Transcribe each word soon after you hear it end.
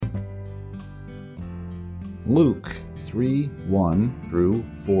Luke 3:1 through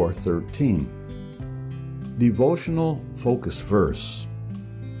 4:13. Devotional focus verse.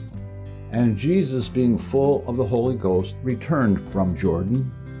 And Jesus, being full of the Holy Ghost, returned from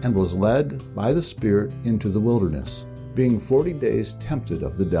Jordan, and was led by the Spirit into the wilderness, being 40 days tempted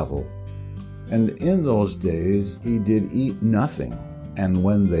of the devil. And in those days he did eat nothing, and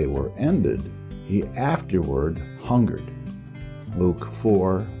when they were ended, he afterward hungered. Luke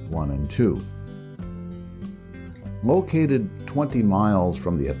 4:1 and 2. Located 20 miles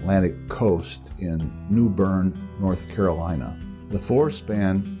from the Atlantic coast in New Bern, North Carolina, the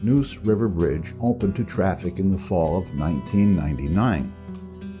 4-span Neuse River Bridge opened to traffic in the fall of 1999.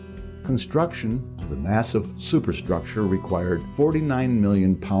 Construction of the massive superstructure required 49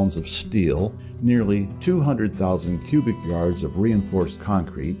 million pounds of steel, nearly 200,000 cubic yards of reinforced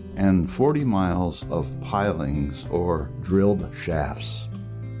concrete, and 40 miles of pilings or drilled shafts.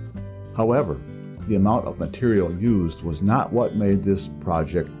 However, the amount of material used was not what made this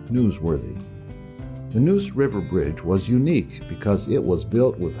project newsworthy. The Neuse River Bridge was unique because it was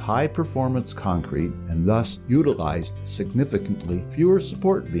built with high-performance concrete and thus utilized significantly fewer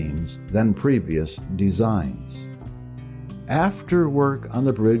support beams than previous designs. After work on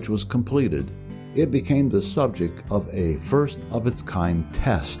the bridge was completed, it became the subject of a first-of-its-kind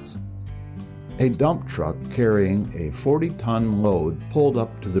test. A dump truck carrying a 40-ton load pulled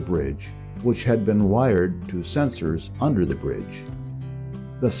up to the bridge, which had been wired to sensors under the bridge.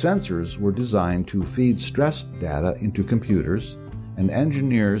 The sensors were designed to feed stress data into computers, and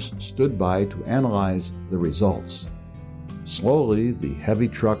engineers stood by to analyze the results. Slowly, the heavy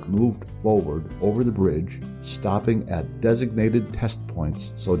truck moved forward over the bridge, stopping at designated test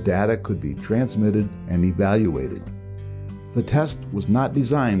points so data could be transmitted and evaluated. The test was not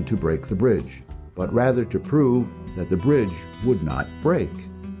designed to break the bridge, but rather to prove that the bridge would not break.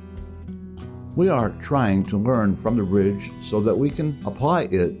 We are trying to learn from the bridge so that we can apply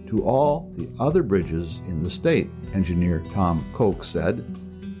it to all the other bridges in the state, engineer Tom Koch said.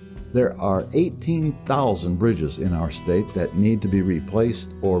 There are 18,000 bridges in our state that need to be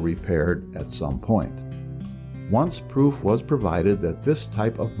replaced or repaired at some point. Once proof was provided that this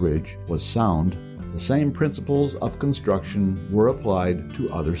type of bridge was sound, the same principles of construction were applied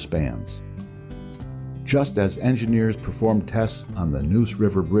to other spans. Just as engineers performed tests on the Neuse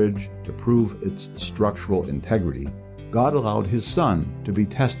River Bridge to prove its structural integrity, God allowed His Son to be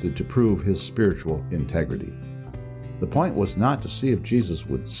tested to prove His spiritual integrity. The point was not to see if Jesus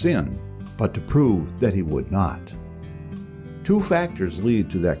would sin, but to prove that He would not. Two factors lead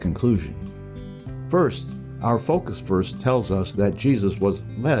to that conclusion. First, our focus verse tells us that Jesus was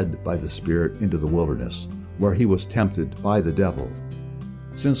led by the Spirit into the wilderness, where He was tempted by the devil.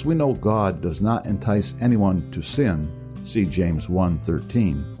 Since we know God does not entice anyone to sin, see James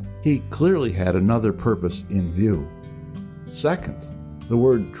 1:13, He clearly had another purpose in view. Second, the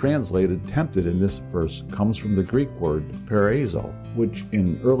word translated tempted in this verse comes from the Greek word peirazo, which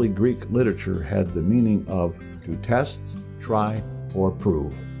in early Greek literature had the meaning of to test, try, or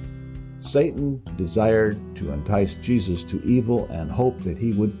prove. Satan desired to entice Jesus to evil and hoped that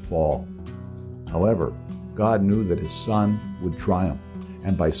he would fall. However, God knew that His Son would triumph,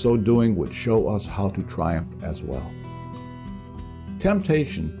 and by so doing would show us how to triumph as well.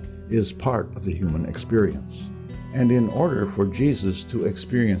 Temptation is part of the human experience, and in order for Jesus to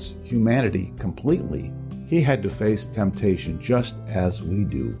experience humanity completely, He had to face temptation just as we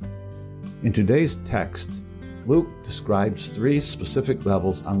do. In today's text, Luke describes 3 specific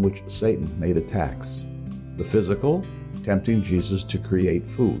levels on which Satan made attacks: the physical, tempting Jesus to create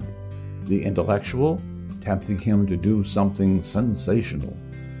food; the intellectual, tempting Him to do something sensational;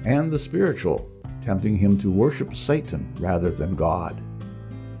 and the spiritual, tempting Him to worship Satan rather than God.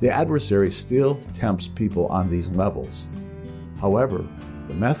 The adversary still tempts people on these levels. However,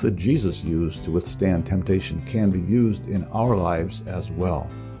 the method Jesus used to withstand temptation can be used in our lives as well.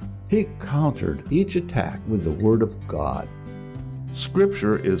 He countered each attack with the Word of God.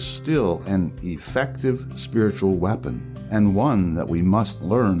 Scripture is still an effective spiritual weapon, and one that we must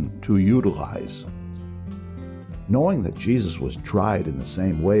learn to utilize. Knowing that Jesus was tried in the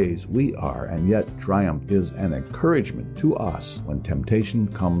same ways we are and yet triumphed is an encouragement to us when temptation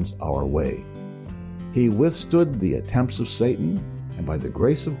comes our way. He withstood the attempts of Satan, and by the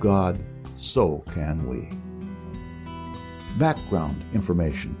grace of God, so can we. Background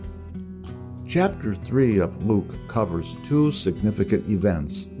information. Chapter 3 of Luke covers 2 significant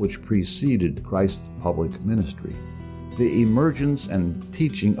events which preceded Christ's public ministry: the emergence and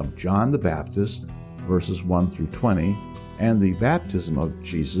teaching of John the Baptist, verses 1 through 20, and the baptism of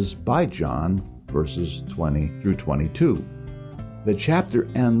Jesus by John, verses 20 through 22. The chapter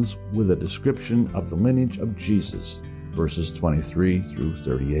ends with a description of the lineage of Jesus, verses 23 through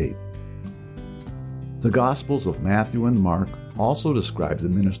 38. The Gospels of Matthew and Mark also describe the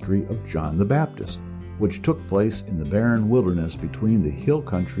ministry of John the Baptist, which took place in the barren wilderness between the hill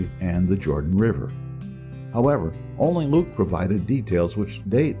country and the Jordan River. However, only Luke provided details which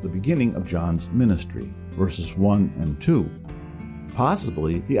date the beginning of John's ministry, verses 1 and 2.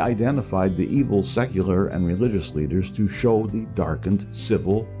 Possibly, he identified the evil secular and religious leaders to show the darkened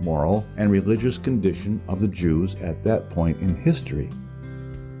civil, moral, and religious condition of the Jews at that point in history.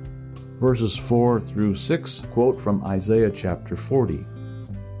 Verses 4 through 6 quote from Isaiah chapter 40.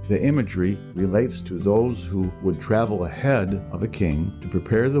 The imagery relates to those who would travel ahead of a king to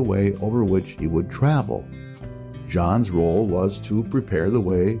prepare the way over which he would travel. John's role was to prepare the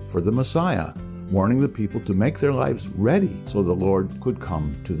way for the Messiah, warning the people to make their lives ready so the Lord could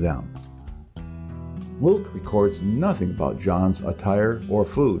come to them. Luke records nothing about John's attire or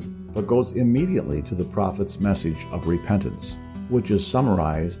food, but goes immediately to the prophet's message of repentance, which is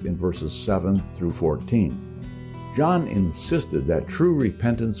summarized in verses 7 through 14. John insisted that true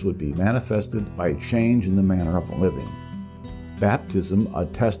repentance would be manifested by a change in the manner of living. Baptism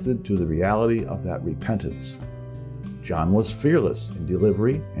attested to the reality of that repentance. John was fearless in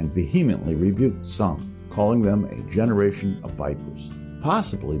delivery and vehemently rebuked some, calling them a generation of vipers,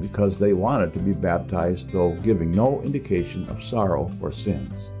 possibly because they wanted to be baptized, though giving no indication of sorrow for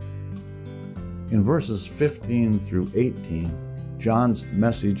sins. In verses 15 through 18, John's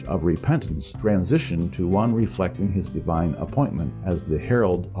message of repentance transitioned to one reflecting his divine appointment as the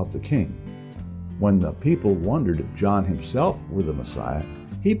herald of the king. When the people wondered if John himself were the Messiah,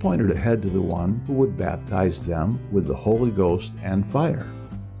 he pointed ahead to the one who would baptize them with the Holy Ghost and fire.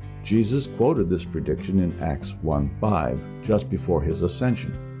 Jesus quoted this prediction in Acts 1:5, just before his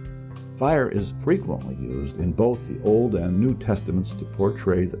ascension. Fire is frequently used in both the Old and New Testaments to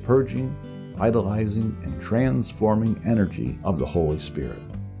portray the purging, vitalizing, and transforming energy of the Holy Spirit.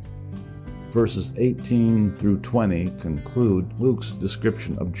 Verses 18 through 20 conclude Luke's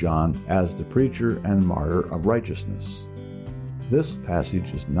description of John as the preacher and martyr of righteousness. This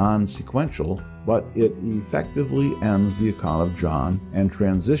passage is non-sequential, but it effectively ends the account of John and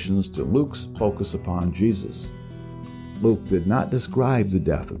transitions to Luke's focus upon Jesus. Luke did not describe the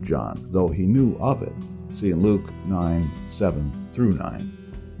death of John, though he knew of it. See Luke 9:7 through 9.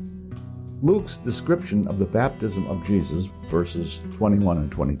 Luke's description of the baptism of Jesus, verses 21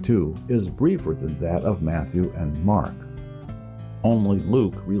 and 22, is briefer than that of Matthew and Mark. Only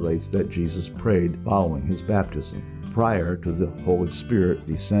Luke relates that Jesus prayed following his baptism, prior to the Holy Spirit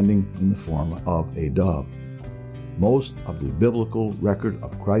descending in the form of a dove. Most of the biblical record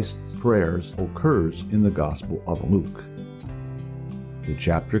of Christ's prayers occurs in the Gospel of Luke. The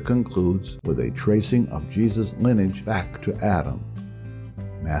chapter concludes with a tracing of Jesus' lineage back to Adam.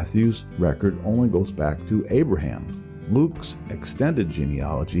 Matthew's record only goes back to Abraham. Luke's extended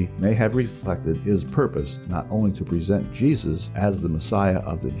genealogy may have reflected his purpose not only to present Jesus as the Messiah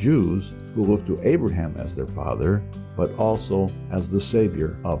of the Jews, who looked to Abraham as their father, but also as the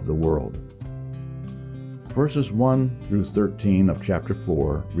Savior of the world. Verses 1 through 13 of chapter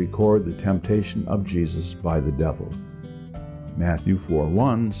 4 record the temptation of Jesus by the devil. Matthew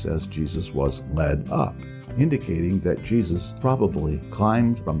 4:1 says Jesus was led up, indicating that Jesus probably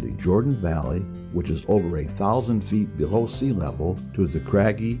climbed from the Jordan Valley, which is over 1,000 feet below sea level, to the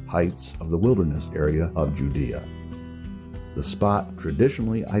craggy heights of the wilderness area of Judea. The spot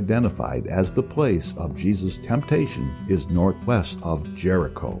traditionally identified as the place of Jesus' temptation is northwest of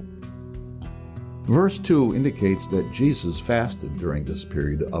Jericho. Verse 2 indicates that Jesus fasted during this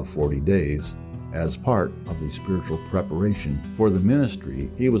period of 40 days as part of the spiritual preparation for the ministry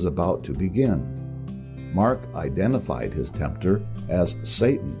he was about to begin. Mark identified his tempter as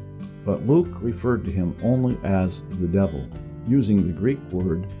Satan, but Luke referred to him only as the devil, using the Greek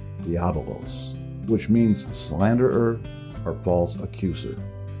word diabolos, which means slanderer or false accuser.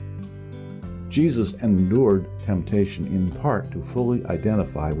 Jesus endured temptation in part to fully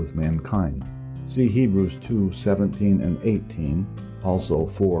identify with mankind. See Hebrews 2:17 and 18, also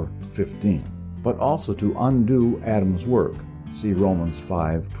 4:15, but also to undo Adam's work. See Romans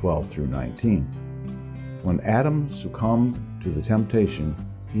 5:12 through 19. When Adam succumbed to the temptation,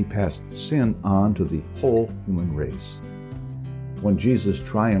 he passed sin on to the whole human race. When Jesus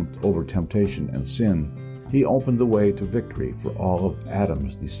triumphed over temptation and sin, he opened the way to victory for all of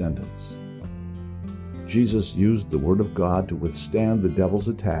Adam's descendants. Jesus used the Word of God to withstand the devil's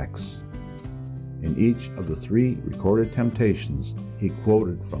attacks. In each of the 3 recorded temptations, he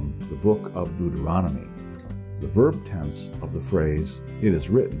quoted from the book of Deuteronomy. The verb tense of the phrase, "it is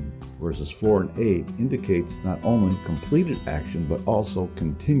written," verses 4 and 8 indicates not only completed action but also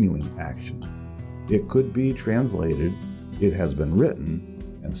continuing action. It could be translated, "It has been written,"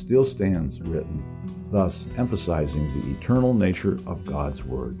 and still stands written, thus emphasizing the eternal nature of God's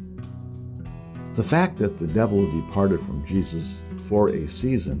Word. The fact that the devil departed from Jesus for a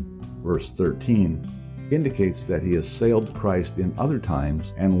season, verse 13, indicates that he assailed Christ in other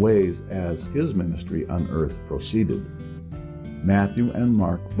times and ways as his ministry on earth proceeded. Matthew and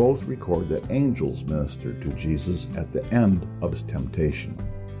Mark both record that angels ministered to Jesus at the end of his temptation.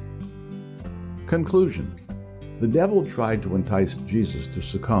 Conclusion: the devil tried to entice Jesus to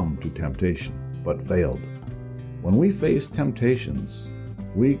succumb to temptation, but failed. When we face temptations,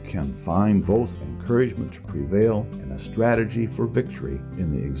 we can find both encouragement to prevail and a strategy for victory in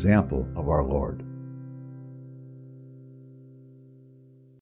the example of our Lord.